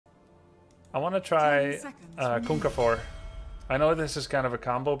I want to try 10 seconds Kunkka 4. I know this is kind of a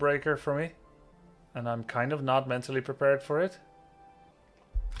combo breaker for me, and I'm kind of not mentally prepared for it.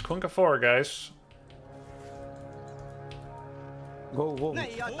 Kunkka 4, guys. Go, go.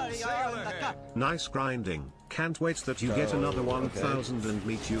 Nice grinding. Can't wait that you get another 1000 and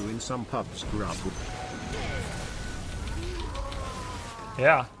meet you in some pubs, grub.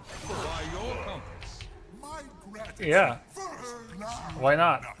 Yeah. Yeah. Why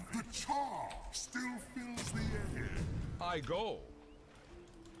not? The char still fills the air. I go.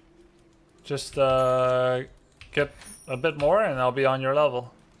 Just get a bit more and I'll be on your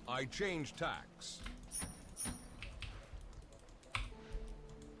level. I change tacks.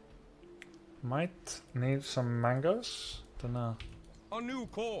 Might need some mangoes. Don't know. A new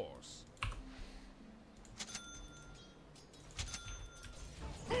course.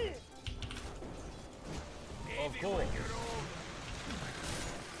 Of course.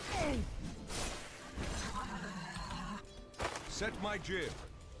 Set my jib.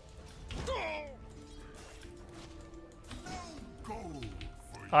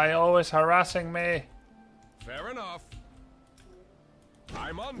 I always harassing me. Fair enough.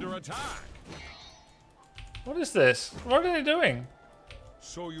 I'm under attack. What is this? What are they doing?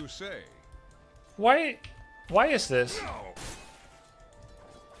 So you say. Why is this?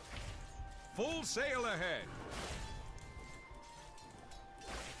 Full sail ahead.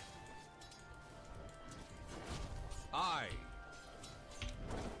 Aye.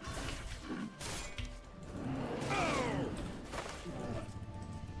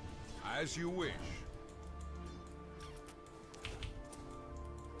 As you wish.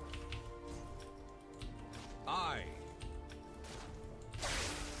 Aye.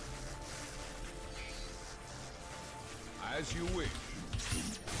 As you wish.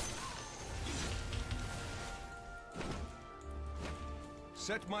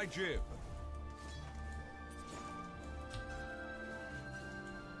 Set my jib.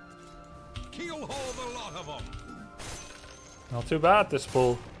 Keel haul the lot of them. Not too bad, this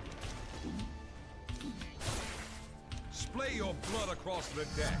pool. Splay your blood across the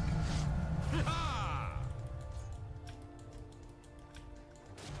deck. Ha!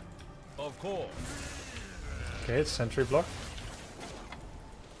 Of course. Okay, it's sentry block.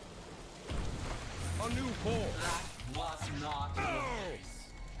 A new course. Was not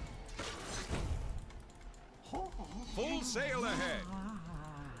Full sail ahead.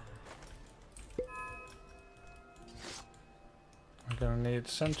 I'm gonna need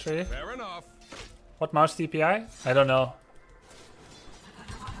sentry. Fair enough. What mouse DPI? I don't know.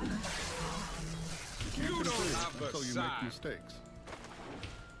 You don't have the Until you sack. make mistakes.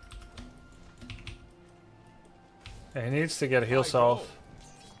 Yeah, he needs to get a heal salve.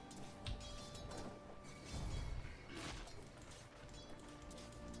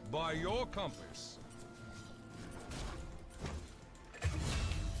 By your compass.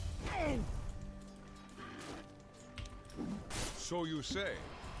 So you say.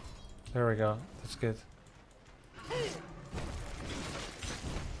 There we go. That's good.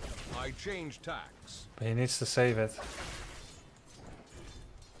 I change tacks. But he needs to save it.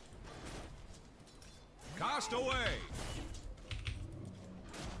 Cast away.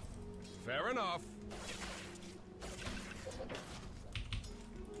 Fair enough.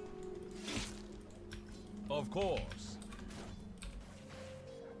 Of course.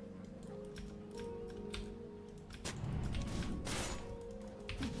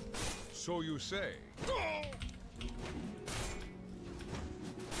 So you say.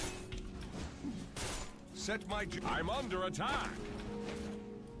 Set my I'm under attack.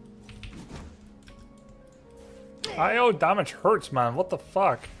 IO damage hurts, man. What the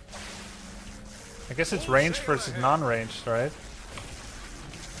fuck? I guess it's ranged versus non-ranged, right?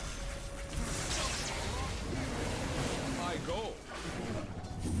 I go.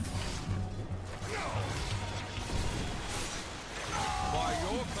 By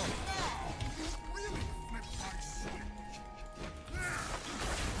your compass.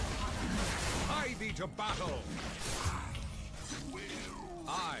 I thee to battle.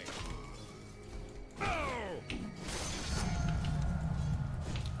 I.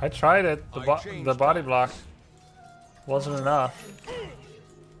 I tried it. I changed The body that. block wasn't enough.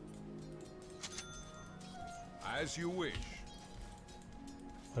 As you wish.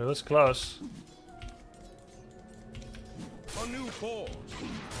 But it was close. A new course.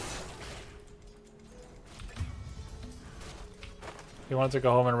 You want to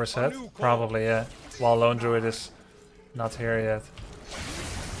go home and reset? Probably, yeah. While Lone Druid is not here yet.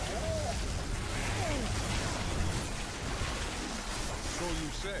 So you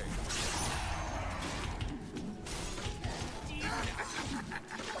say.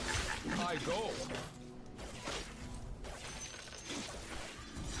 I I go.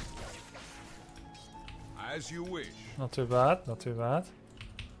 As you wish. Not too bad, not too bad.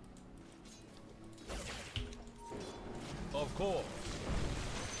 Of course.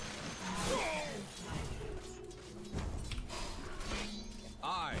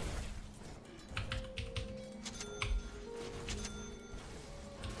 I.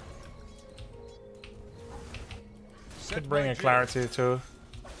 Could bring a clarity too.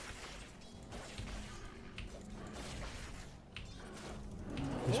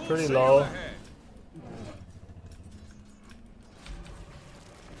 He's pretty low.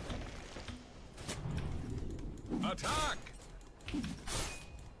 Attack!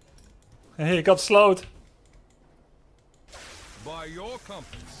 And he got slowed. By your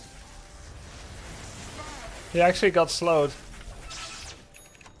compass. He actually got slowed.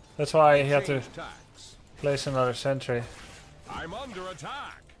 That's why he had to Change tacks. place another sentry. I'm under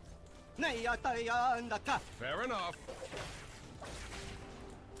attack. Fair enough.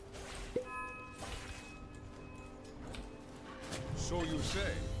 So you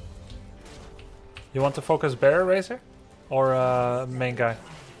say. You want to focus bear Razor? Or main guy?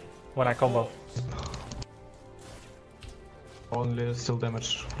 When I combo. Only still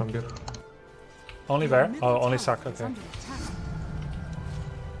damage from bear. Only bear? Oh, only suck, okay.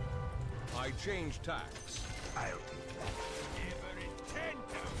 I change tacks.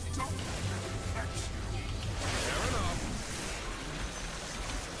 Fair enough.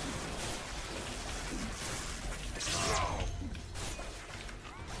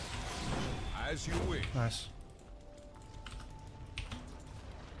 As you wish. Nice.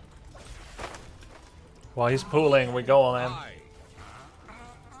 While he's pooling, we go on him. I.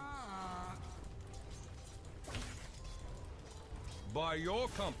 By your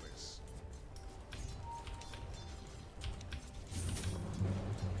compass.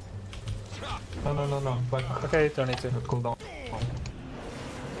 No. Back. Okay, don't need to. That cooldown.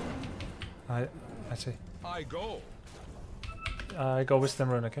 I see. I go. I go Wisdom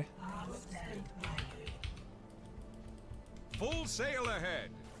Rune, okay? Full sail ahead.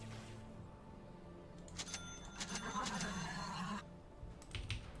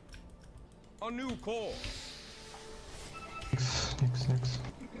 A new course. Next.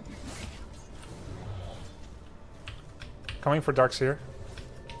 Coming for Darkseer.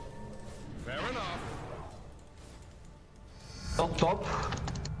 Fair enough. Top.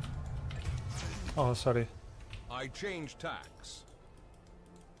 Oh, sorry. I change tacks.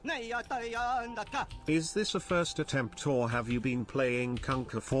 Is this a first attempt or have you been playing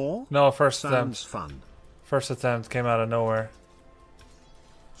Kunkka 4? No, first Sounds attempt. fun. First attempt came out of nowhere.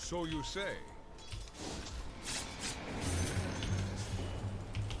 So you say.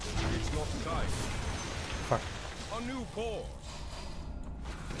 It's not time. Fuck. A new course.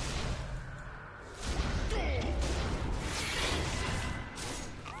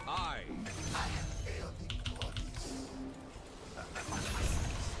 I.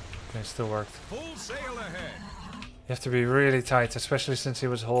 Okay, still worked. Full sail ahead. You have to be really tight, especially since he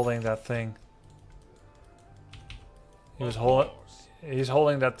was holding that thing. He's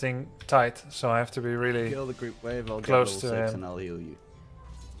holding that thing tight, so I have to be really Kill the group wave, I'll get close level to 6 him. and I'll heal you.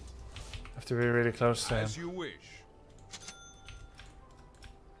 Have to be really close to him. As you wish.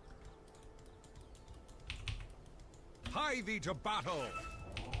 Hie thee to battle.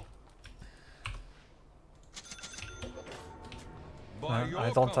 By your I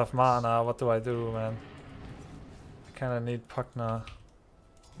don't have compass. mana, what do I do, man? I kinda need Pugna.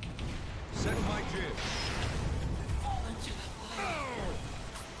 Set my jib.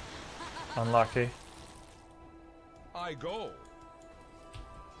 Unlucky. I go.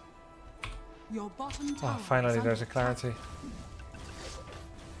 Your bottom Oh, tower finally is there's a under clarity.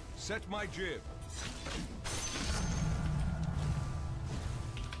 Set my jib.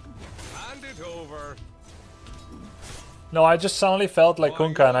 Hand it over. No, I just suddenly felt like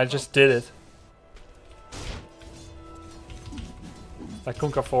Kunkka and I just did it. Like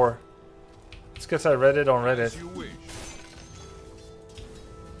Kunkka 4. It's because I read it on Reddit. As you wish.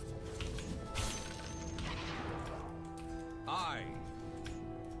 I.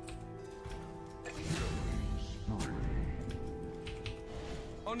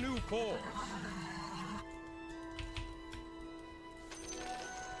 A new course.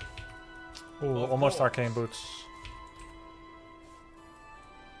 Ooh, Of almost course. arcane boots.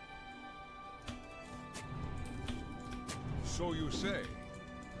 So you say.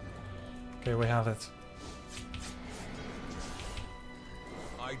 Okay, we have it.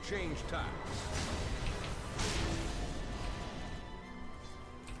 I change tacks.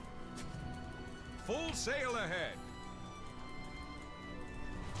 Full sail ahead.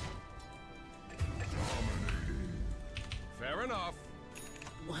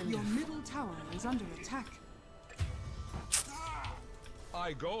 Your middle tower is under attack.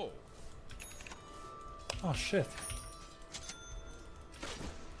 I go. Oh shit.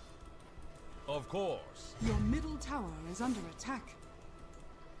 Of course. Your middle tower is under attack.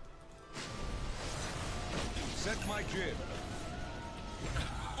 Set my jib.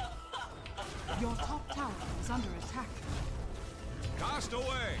 Your top tower is under attack. Cast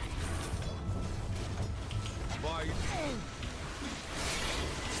away. By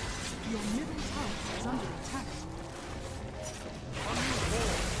Your middle tower is under attack.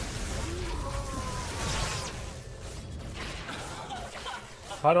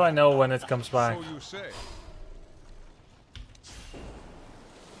 How do I know when it comes back? so you say.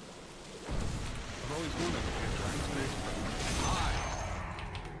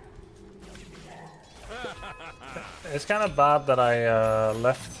 It's kind of bad that I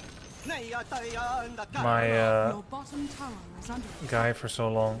left my Your bottom tower is under attack. guy for so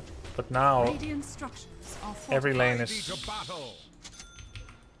long. But now Radiant structures are every lane Ready is to battle.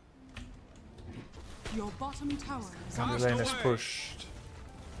 Your bottom tower is every under lane is pushed.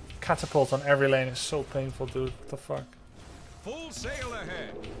 Catapult on every lane is so painful, dude. What the fuck? Full sail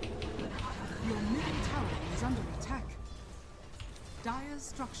ahead. Your middle tower is under attack. Dire's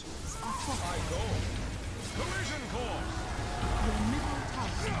structures are I fortified. go. Collision course. Your middle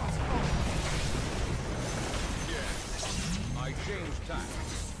tower has fallen. Yes. I change tack.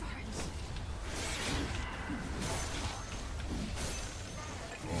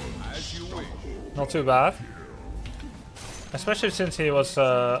 As you wish. Not too bad. Especially since he was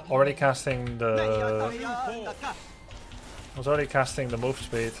already casting the move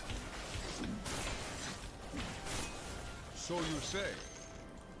speed. So you say.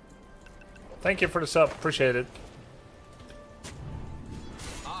 Thank you for the sub, appreciate it.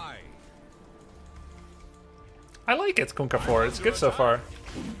 I like it, Kunkka 4, it's good so far.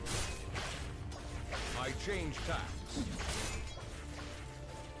 I change tacks.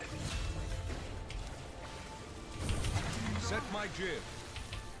 Set my jib.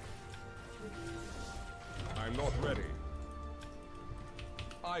 I'm not ready.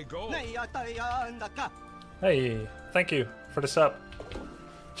 I go. Hey, thank you for the sub.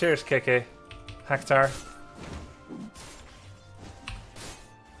 Cheers, KK. Hector.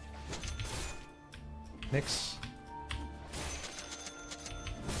 Nix.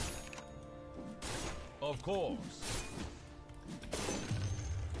 Of course.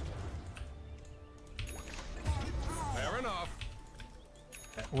 Fair enough.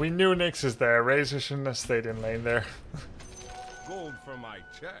 We knew Nix is there. Razor shouldn't have stayed in lane there. Gold for my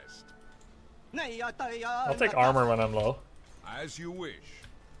chest. I'll take armor when I'm low. As you wish.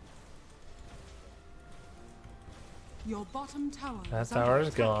 Your bottom tower That is tower under is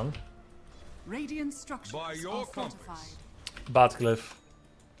attack. gone. Radiant structures By your are compass. fortified. Bad glyph.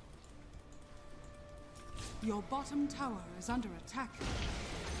 Your bottom tower is under attack.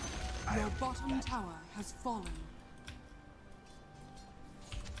 Your bottom tower has fallen.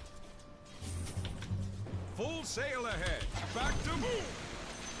 Full sail ahead. Back to move.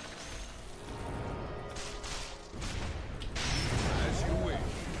 As you wish.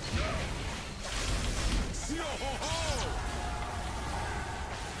 Yo-ho-ho!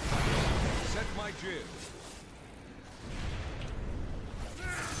 Set my jib.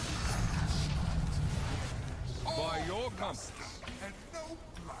 By your compass. And no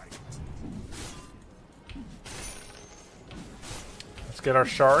blight. Let's get our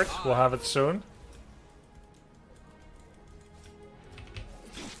shard. We'll have it soon.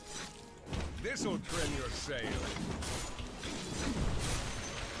 This'll trim your sail.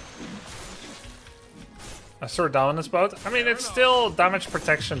 I threw down this boat. I mean, it's still damage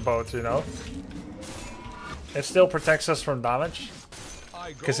protection boat, you know? It still protects us from damage.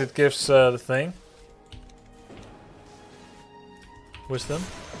 I go. Because it gives the thing. Wisdom.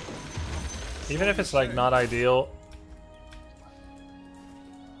 Even if it's like not ideal.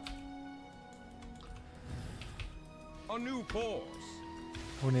 A new course.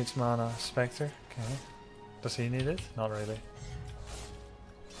 Who needs mana? Spectre? Okay. Does he need it? Not really.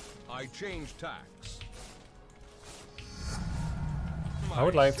 I change tacks. I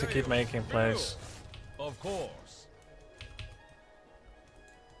would My like to keep sail making plays. fill. Of course.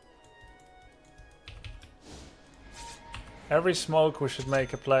 Every smoke we should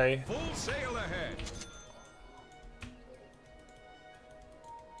make a play. Full sail ahead.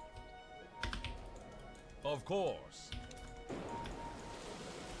 Of course.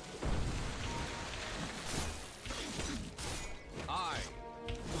 I.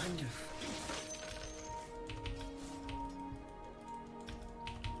 Wonderful.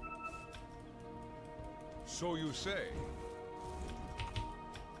 So you say.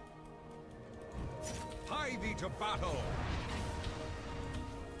 drive thee to battle.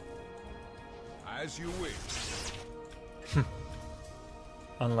 As you wish.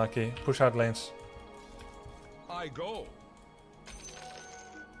 Unlucky. Push out lanes. I go.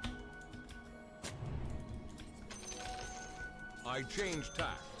 I change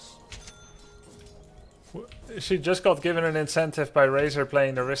tacks. She just got given an incentive by Razor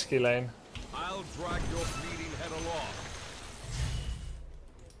playing the risky lane. I'll drag your bleeding head along.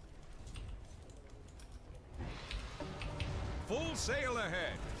 Full sail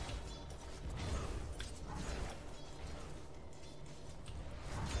ahead.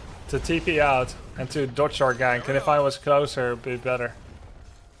 To TP out and to dodge our gank, and if I was closer, it'd be better.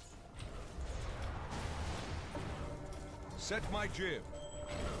 Set my jib.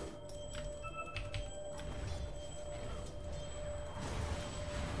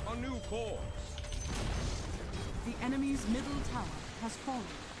 A new course. The enemy's middle tower has fallen.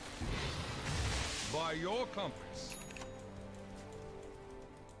 By your compass.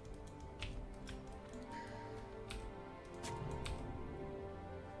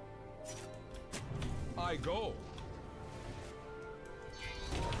 I go.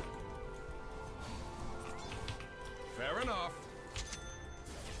 Fair enough.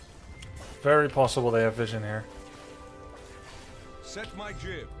 Very possible they have vision here. Set my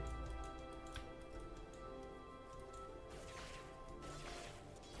jib.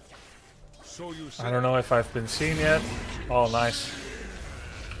 So you say. I don't know if I've been seen yet. Oh, nice.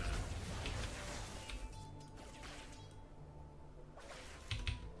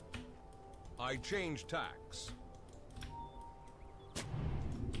 I change tacks.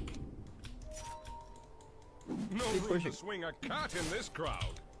 No room to swing a cat in this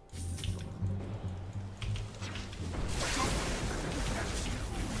crowd.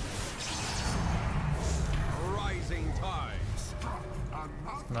 Rising tides.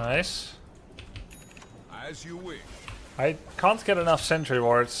 Nice. As you wish. I can't get enough sentry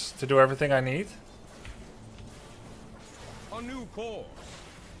wards to do everything I need. A new course.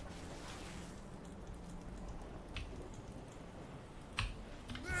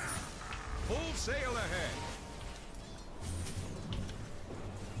 Full sail ahead.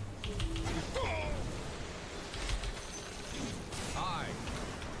 Aye.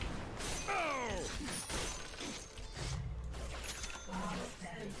 Oh.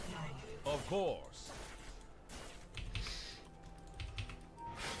 Of course.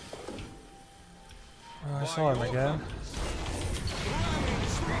 Oh, I saw him again.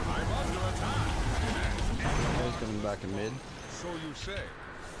 I'm under attack. He's coming back in mid. So you say.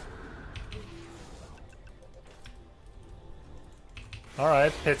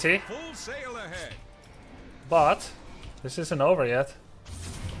 Alright, pity. Full sail ahead. But this isn't over yet.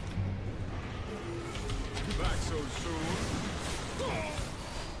 Back so soon.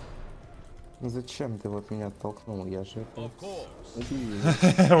 Ну зачем ты вот меня толкнул? Я же... Of course.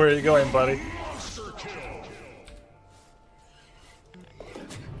 Where are you going, buddy? Monster kill.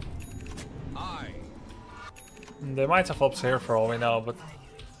 Aye. They might have ops here for all we know, but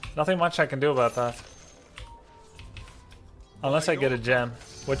nothing much I can do about that. Unless I get a gem,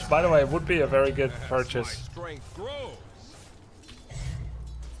 which by the way would be a very good My purchase. strength grows.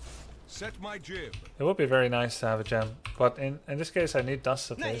 Set my jib. It would be very nice to have a gem, but in this case I need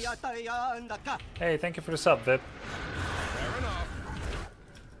dust at least. Hey, thank you for the sub, Vip. Fair enough.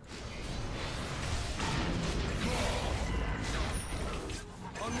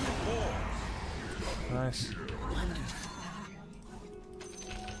 A new course. Nice.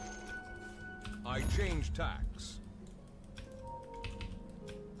 I change tacks.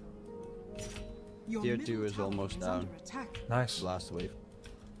 Your Tier middle 2 is tower almost is down. under attack. Nice. Last wave.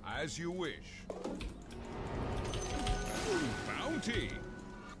 As you wish. Bounty.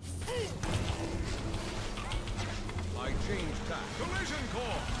 I change tack. Collision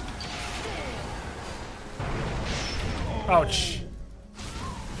core. Ouch.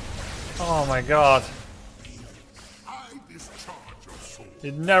 Oh my god. I discharge your soul.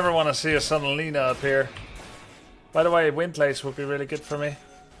 You'd never want to see a sudden Lina up here. By the way, Windlace would be really good for me.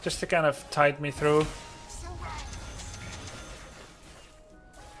 Just to kind of tide me through.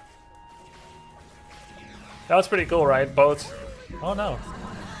 That was pretty cool, right? Both. Oh no.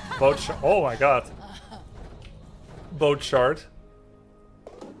 Boat. Oh my god. Boat shard.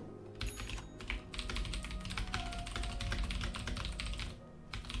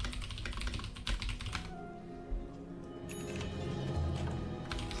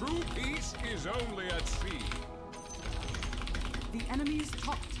 True peace is only at sea. The enemy's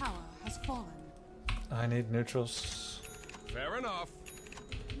top tower has fallen. I need neutrals. Fair enough.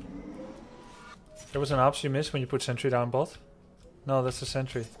 There was an ops you missed when you put sentry down bot? No, that's a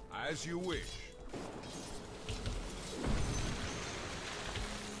sentry. As you wish.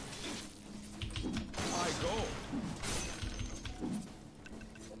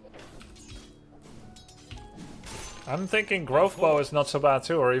 I'm thinking Growth Bow is not so bad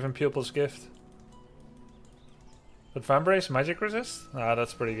too, or even Pupil's Gift. But Vambrace Magic Resist? Ah,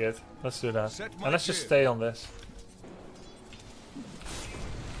 that's pretty good. Let's do that. And let's just stay on this.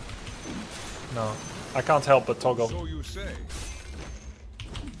 No, I can't help but toggle. So you say.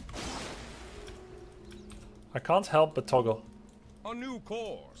 I can't help but toggle. A new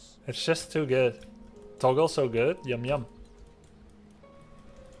course. It's just too good. Toggle so good, yum yum.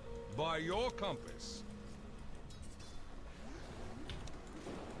 By your compass.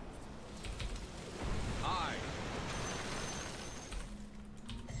 I.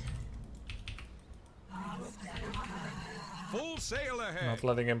 Full sail ahead. Not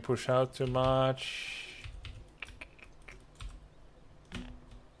letting him push out too much.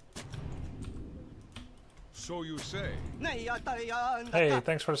 So you say. Hey,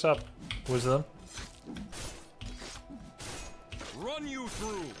 thanks for the sub. Wisdom. Run you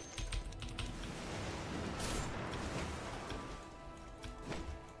through.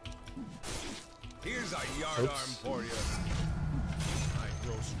 Here's a yard arm for you. I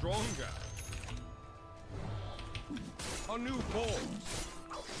grow stronger. A new course.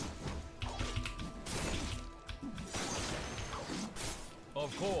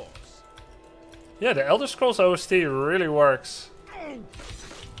 Of course. Yeah, the Elder Scrolls OST really works.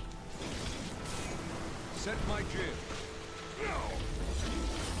 Set my jib.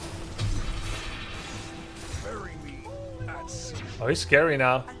 Bury me at sea. Oh, he's scary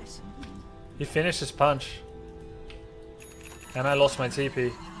now. He finished his punch. And I lost my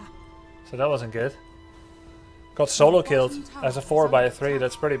TP. So that wasn't good. Got solo killed as a 4 by a 3.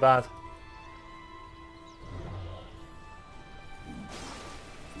 That's pretty bad.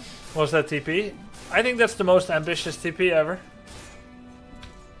 What was that TP? I think that's the most ambitious TP ever.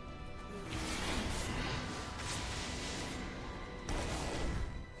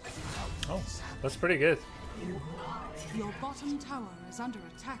 Oh, that's pretty good. Your bottom tower is under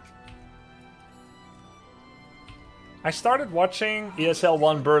attack. I started watching ESL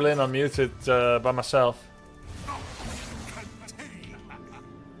 1 Berlin unmuted by myself.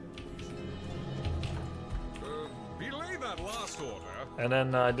 Belay that last order. And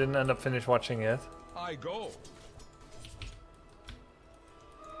then I didn't end up finish watching it. I go.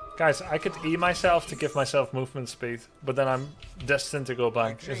 Guys, I could E myself to give myself movement speed, but then I'm destined to go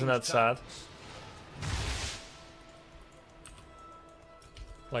back. Isn't that sad?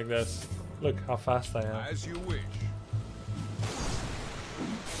 Like this. Look how fast I am. As you wish.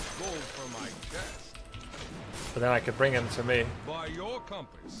 Gold for my chest. But then I could bring him to me. By your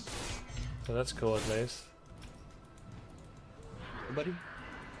compass. So that's cool at least. Buddy?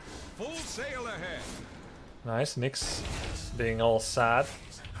 Full sail ahead. Nice, Nyx being all sad.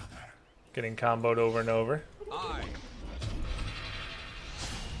 Getting comboed over and over. I.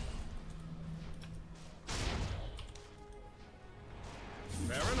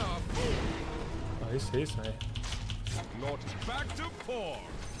 Fair enough. Oh, he sees me. Not back to four.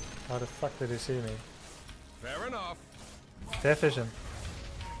 How the fuck did he see me? Fair enough. They have vision.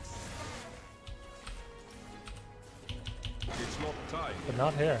 It's not tight. But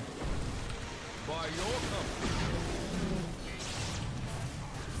not here. By your compass.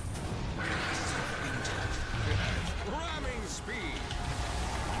 Ramming speed.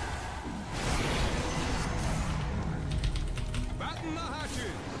 Batten the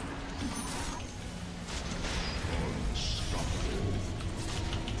hatches.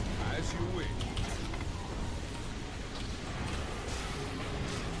 As you wish.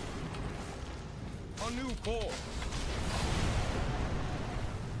 A new course.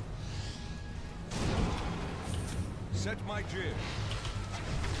 Set my jib.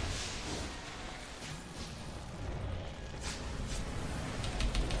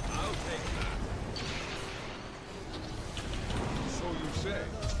 I'll take that. So you say.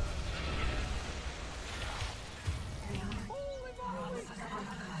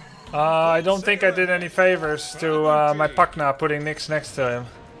 I don't think I did any favors to my Pakna putting Nyx next to him.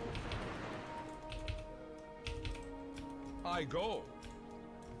 I go.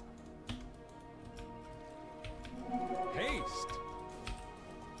 Haste.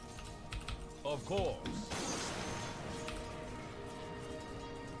 Of course.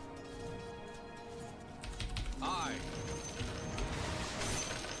 I.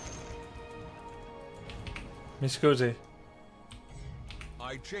 Mi scusi.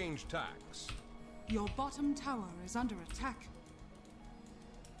 I change tacks. Your bottom tower is under attack.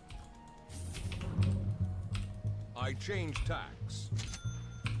 I change tacks.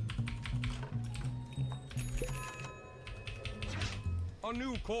 A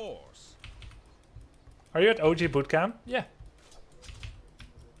new course. Are you at OG Bootcamp? Yeah.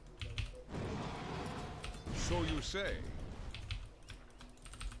 So So you say.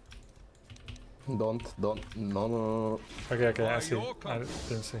 Don't, no, no, no. Okay, okay, I By see. your I compass.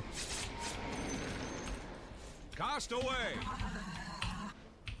 didn't see. Cast away.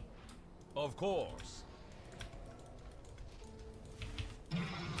 Of course.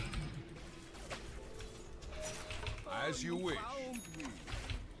 As you wish.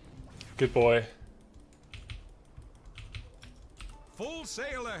 Good boy. Full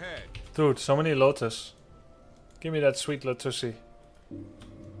sail ahead. Dude, so many Lotus. Give me that sweet Lotusi.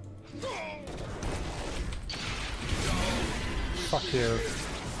 Fuck you.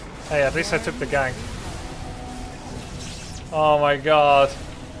 Hey, at least I took the gang. Oh my god.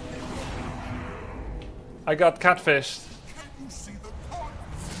 I got catfished.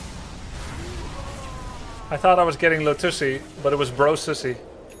 I thought I was getting Lotusi, but it was Bro Sussy.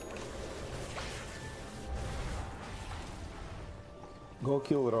 Go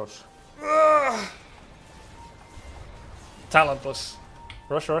kill Rosh. Talentless.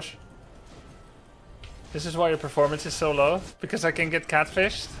 Rush, rush. This is why your performance is so low? Because I can get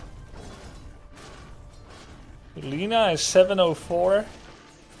catfished? Lina is 704.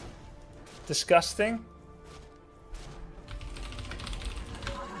 Disgusting.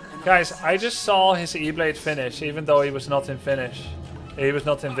 Guys, I just saw his E-Blade finish, even though he was not in finish. He was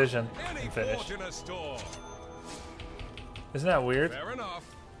not in vision Any in finish. fortune store. Isn't that weird? Fair enough.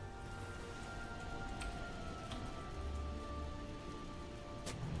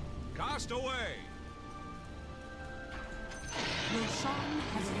 Cast away. Roshan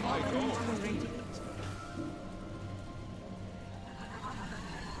has fallen to the radiant.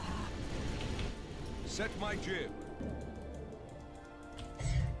 Set my jib.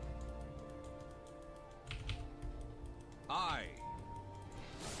 Aye.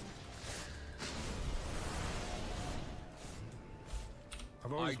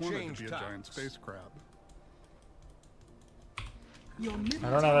 I've always I wanted to changed be a tacks. giant space crab. Your middle I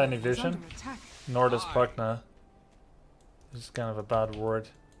don't have tower any is vision. under attack. Nor does Aye. Pugna. This is kind of a bad word.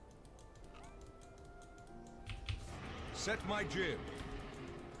 Set my jib.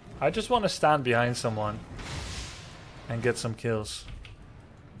 I just want to stand behind someone and get some kills.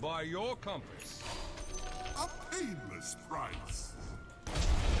 By your compass. A painless price.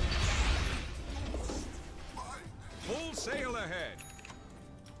 Full sail ahead.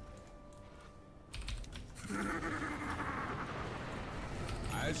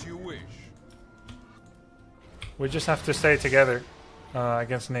 As you wish. We just have to stay together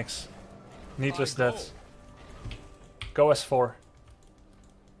against Nyx. Needless I go. deaths. Go S4.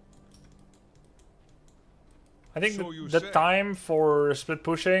 I think So you the say. time for split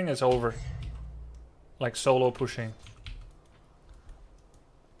pushing is over. Like solo pushing.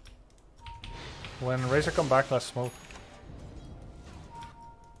 When Razor come back, let's smoke.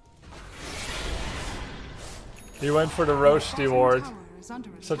 You went for the roast Bottom award. tower is under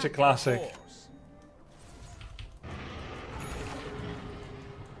Such a attack. classic. Course.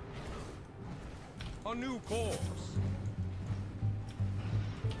 A new course.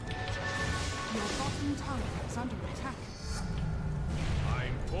 Your bottom tower is under attack.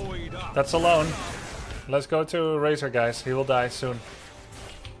 I'm buoyed up. That's alone. Let's go to Razor, guys. He will die soon.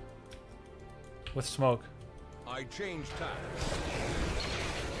 With smoke. I change tack.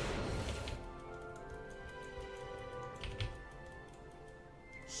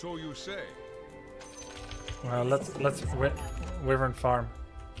 So you say. Well, let's Wyvern farm.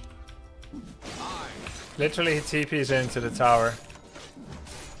 Aye. Literally, he TPs into the tower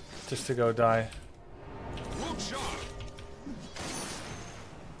just to go die. Look sharp.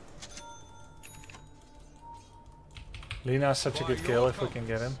 Lina's such a good kill if we can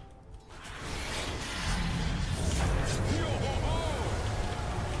get him.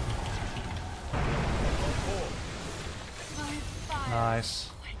 Nice.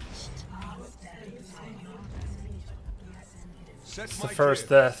 Set It's my the first jib.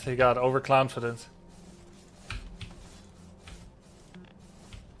 death. He got overconfident.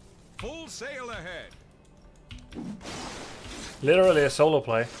 Full sail ahead. Literally a solo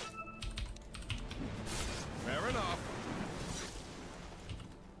play. Fair enough.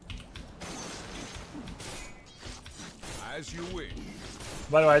 As you wish.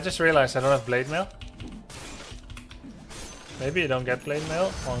 By the way, I just realized I don't have blade mail. Maybe you don't get blade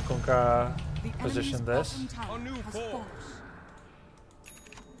mail on Kunkka The position enemy's this. bottom tower A new has course. fallen.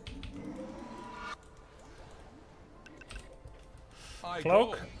 I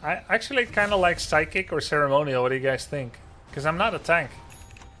Cloak? go. I actually kind of like psychic or ceremonial. What do you guys think? Because I'm not a tank.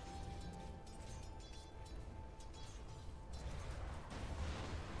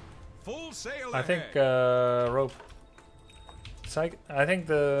 Full sail I ahead. think rope. I think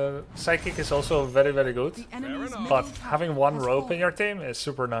the psychic is also very, very good. The enemy's middle But tower having one has rope in fallen. your team is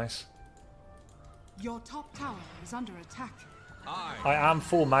super nice. Your top tower is under attack. I am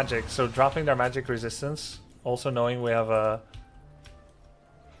full magic, so dropping their magic resistance, also knowing we have a...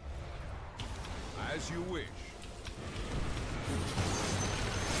 As you wish.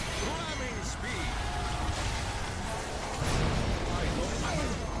 Ramming speed.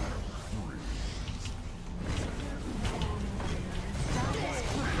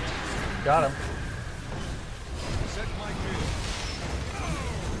 Got him. Set my kill.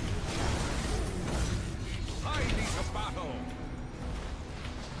 I need a battle.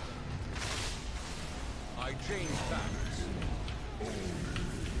 I change tactics.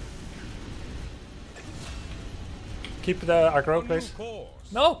 Keep the aggro, New please. course.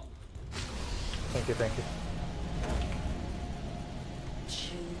 No! Thank you, thank you.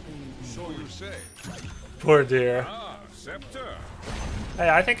 So you say. Poor dear. Ah, scepter. Hey,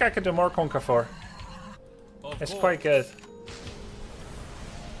 I think I could do more Kunkka 4. Of It's course. quite good.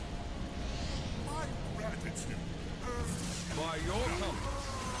 My gratitude. By your compass.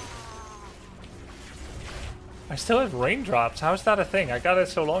 I still have raindrops. How is that a thing? I got it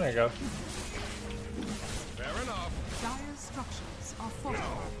so long ago. Fair enough. Dire structures are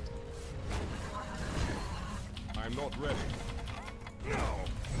fortified. I'm not ready. No.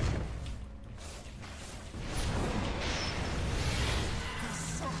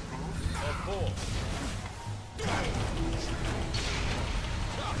 Of course.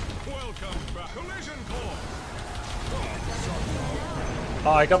 Welcome back. Collision course.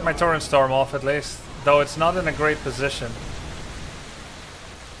 Oh, I got my Torrent Storm off at least. Though it's not in a great position.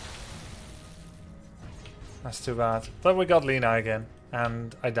 That's too bad. But we got Lina again.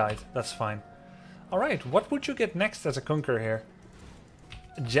 And I died. That's fine. Alright, what would you get next as a Kunkka here?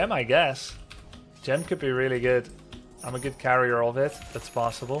 Gem, I guess. Gem could be really good. I'm a good carrier of it. That's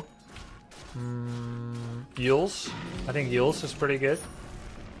possible. Yules. I think Yules is pretty good.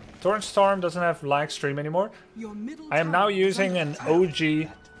 Torrent Storm doesn't have lag stream anymore. Your middle I am now tower is using under an attack. OG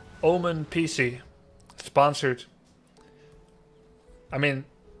Omen PC. Sponsored. I mean,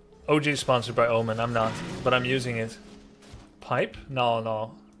 OG sponsored by Omen. I'm not. But I'm using it. Pipe?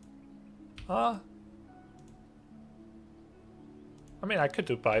 No. I mean, I could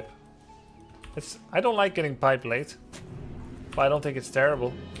do pipe. I don't like getting pipe late. But I don't think it's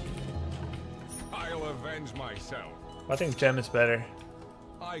terrible. I'll avenge myself. I think Gem is better.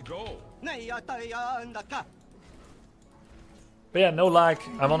 I go. But yeah, no lag.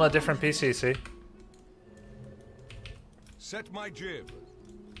 I'm on a different PC, see? Set my jib.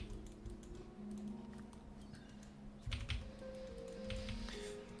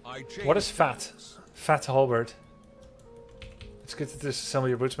 I change What is fat? tactics. Fat halberd. It's good that some of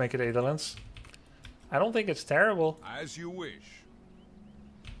your boots make it Eidolons. I don't think it's terrible. As you wish.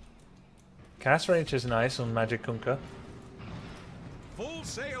 Cast range is nice on Magic Kunkka. Full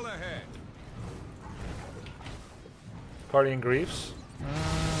sail ahead. Guardian Greaves.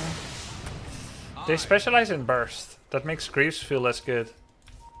 They specialize in burst. That makes Greaves feel less good.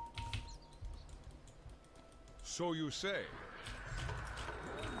 So you say.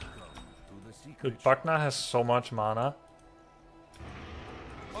 Dude, Bhakna has so much mana.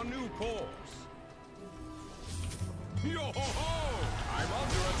 A new course. Yo ho ho! I'm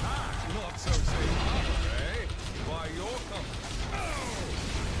under attack. Not so safe, eh? By your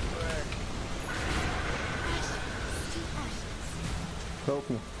compass. Help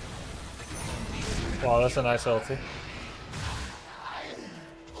me. Wow, that's a nice ulti.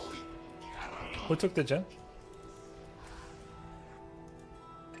 Who took the gem?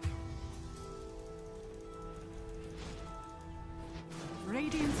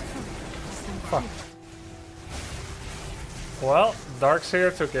 Radiant's courier has been Fuck. killed. Well,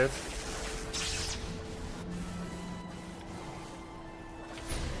 Darkseer took it.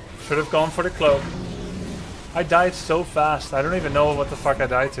 Should have gone for the cloak. I died so fast. I don't even know what the fuck I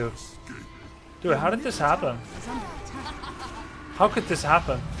died to. Dude, how did this happen? Is under attack. How could this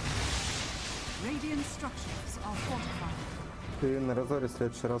happen? Radiant structures are fortified. Ты на разоре в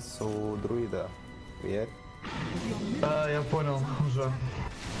следующий раз у друида. Верь. Your middle Да, я понял уже.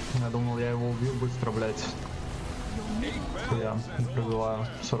 Я думал, я его убил быстро, блять. Я пробиваю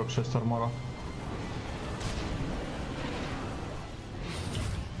 46 армора.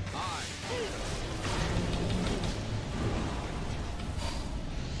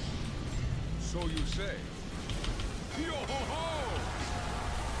 So you say. Yo ho ho!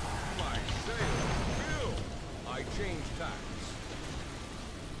 My sail fill. I change tactics.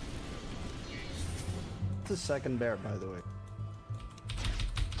 The second bear, by the way.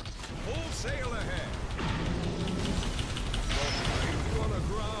 Full sail ahead.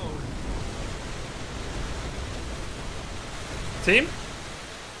 Team?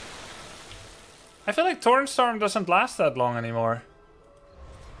 I feel like Torrent Storm doesn't last that long anymore.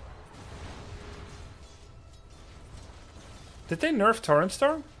 Did they nerf Torrent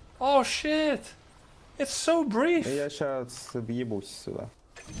Storm? Oh shit! It's so brief! Я сейчас въебусь сюда.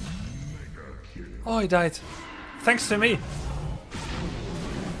 Oh, he died. Thanks to me.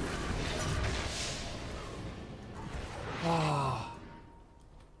 Oh.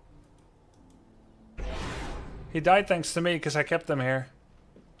 He died thanks to me because I kept him here.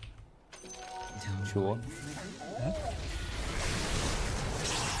 Чего?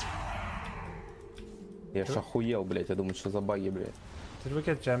 Я ж охуел, блять. Я думаю, что за баги, блять. Did we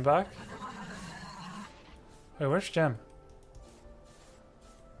get Gem back? Wait, where's Gem?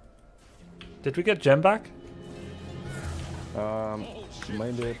 Did we get Gem back?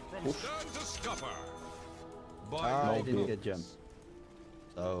 Maybe push. I didn't get gem.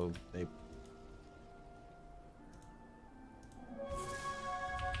 So they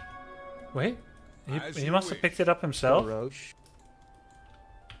Wait, he must have picked it up himself. Roche.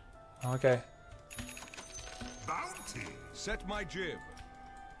 Okay. Bounty. Set my jib.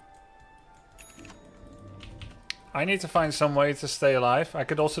 I need to find some way to stay alive. I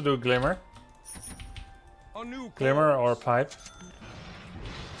could also do Glimmer. A new Glimmer course. or Pipe.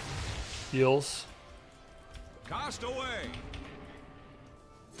 Heals. Cast away.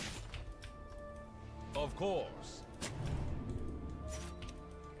 Of course.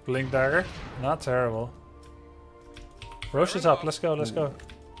 Blink Dagger. Not terrible. Roche is up. Let's go, let's go.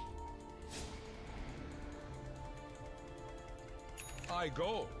 I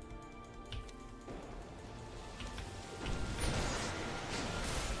go.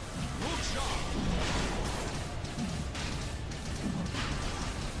 Look sharp.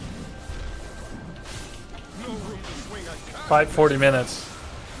 No room to swing a cat. Pipe 40 minutes.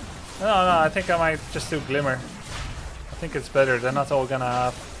 No, I think I might just do Glimmer. I think it's better. They're not all gonna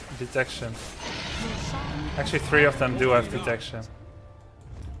have detection. Actually, 3 of them do have detection.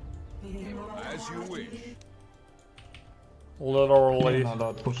 As you wish. Literally. Надо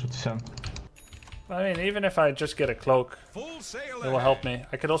отпушить все. I mean, even if I just get a cloak, Full sail it will help me.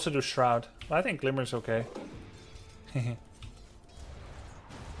 I could also do Shroud. But I think Glimmer's okay.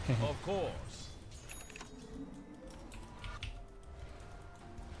 Of course.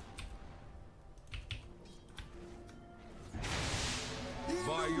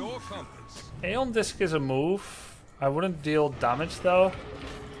 By your compass. Aeon Disc is a move. I wouldn't deal damage though.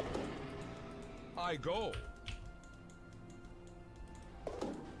 I go.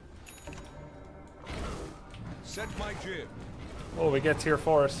 Set my jib. Oh, we get tier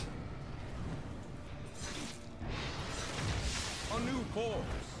 4s. A new course.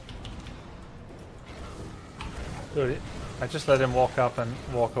 Dude, I just let him walk up and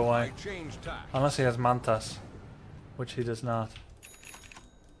walk I away. change tack. Unless he has Mantas. Which he does not.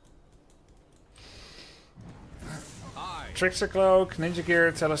 I. Trickster Cloak, Ninja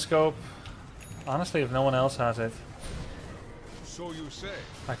Gear, Telescope. Honestly, if no one else has it, So you say.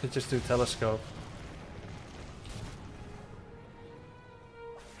 I could just do Telescope.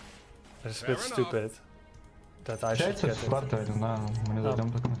 It's a bit Fair enough. stupid that I should Получается, get с it. карты, я не знаю, мы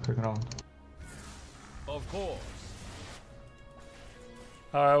зайдем так на фриграунд. Of course.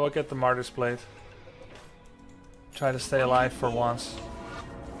 Alright, we'll get the Martyr's Blade. Try to stay alive for once.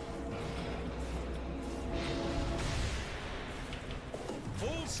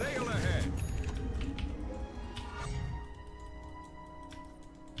 Full sail ahead.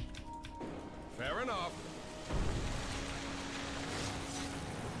 Fair enough.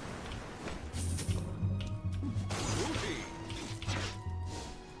 Routine.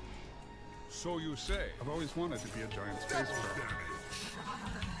 So you say. I've always wanted to be a giant space bird.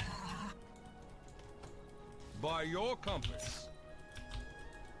 By your compass.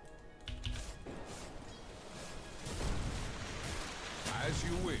 As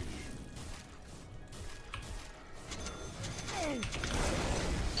you wish.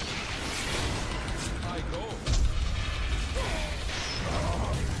 I go.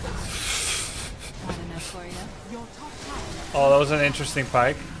 Not enough for you. Your top tower. Oh, that was an interesting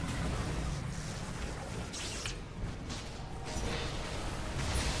pike.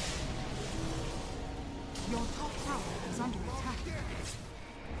 Your top tower is under attack.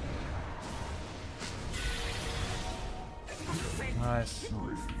 Nice.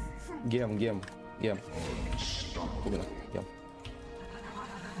 Гем. Именно, гем.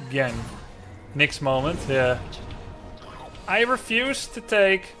 Again. Nick's moment, yeah. I refuse to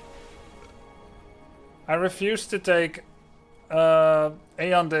take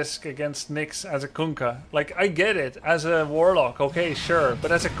Aeon Disc against Nyx as a Kunkka. Like, I get it, as a Warlock, okay, sure.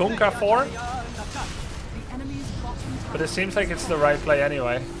 But as a Kunkka 4? The enemy's bottom tower But it seems like it's the right play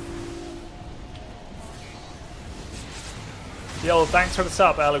anyway. Yo, thanks for the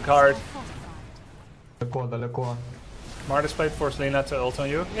sub, Alucard. Далеко, далеко. Martis played force Lina to ult on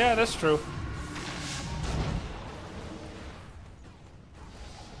you. Yeah, that's true.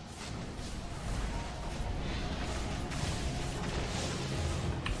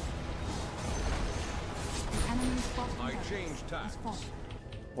 Enemy's bottom I barracks changed has tacks. fallen.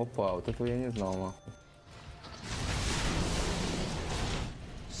 Опа, вот этого я не знал, нахуй.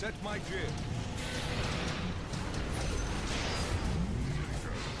 Set my jib.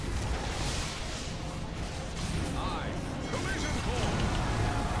 I collision course.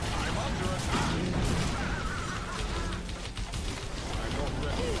 I'm under attack. I'm not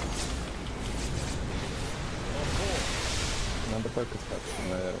ready. Of course. Надо пэкать как-то,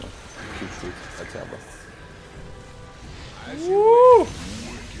 наверное. Чуть-чуть, хотя бы. As you Woo!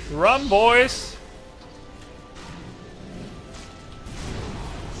 Run, boys!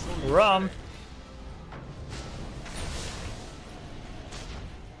 Run!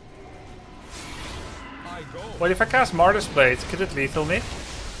 I go. Well, if I cast Martis Blade, could it lethal me?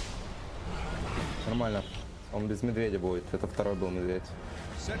 Нормально. Он без медведя будет. Это второй был медведь.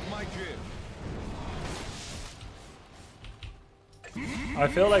 Set my jib. I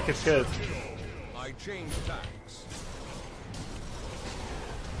feel like it's good. I change tacks.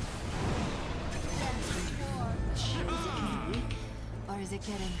 Or is it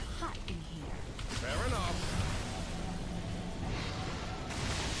getting hot in here? Fair enough.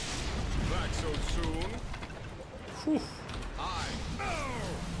 Back so soon.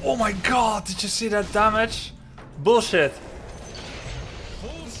 Oh my god, did you see that damage? Bullshit.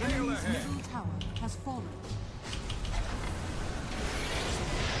 Full sail Enemy's ahead. middle tower has fallen.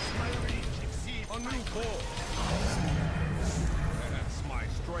 A new course. As my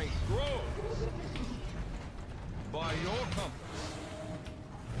strength grows. By your compass.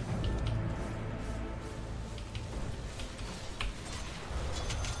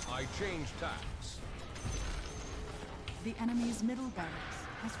 I change tacks. The enemy's middle barracks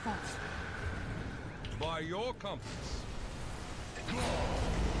has fallen. By your compass.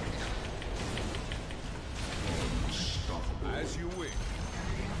 As you wish.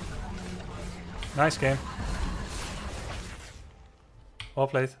 Nice game. Well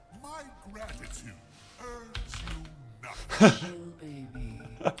played. My gratitude earns you nothing.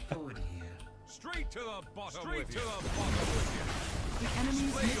 Straight to the bottom with you. The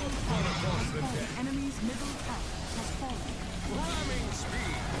enemy's middle tower has fallen. The enemy's middle tower has fallen. Ramming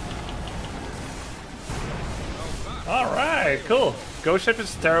speed. Alright, cool. Ghost Ship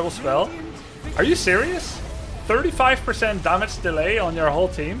is a terrible spell. Are you serious? 35% damage delay on your whole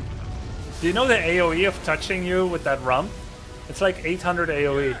team? Do you know the AoE of touching you with that rump? It's like 800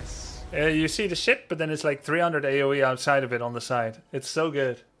 AoE. You see the ship, but then it's like 300 AoE outside of it on the side. It's so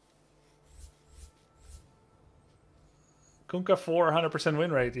good. Kunkka 4, 100%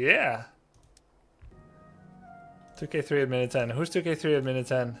 win rate. Yeah. 2k3 at minute 10. Who's 2k3 at minute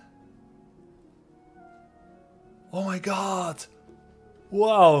 10? Oh my god.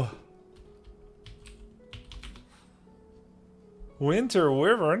 Wow. Winter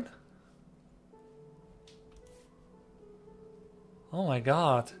Wyvern. Oh my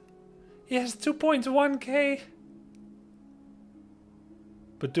god. He has 2.1k.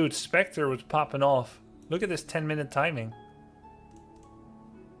 But dude, Spectre was popping off. Look at this 10-minute timing.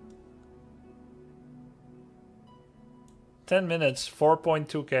 $10 minutes,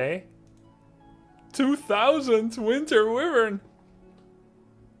 4.2k. 2,000 Winter Wyvern.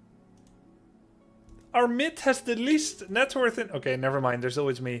 Our mid has the least net worth in... Okay, never mind. There's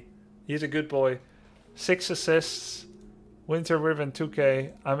always me. He's a good boy. 6 assists. Winter Wyvern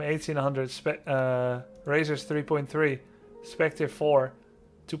 2k. I'm 1800. Razor's 3.3. Spectre 4.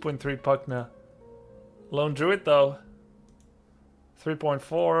 2.3 Pugna. Lone Druid though.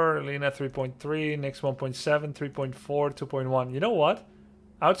 3.4. Lina 3.3. Nyx 1.7. 3.4. 2.1. You know what?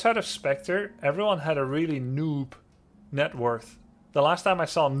 Outside of Spectre, everyone had a really noob net worth. The last time I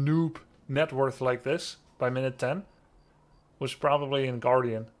saw noob net worth like this by minute 10 was probably in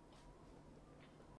Guardian.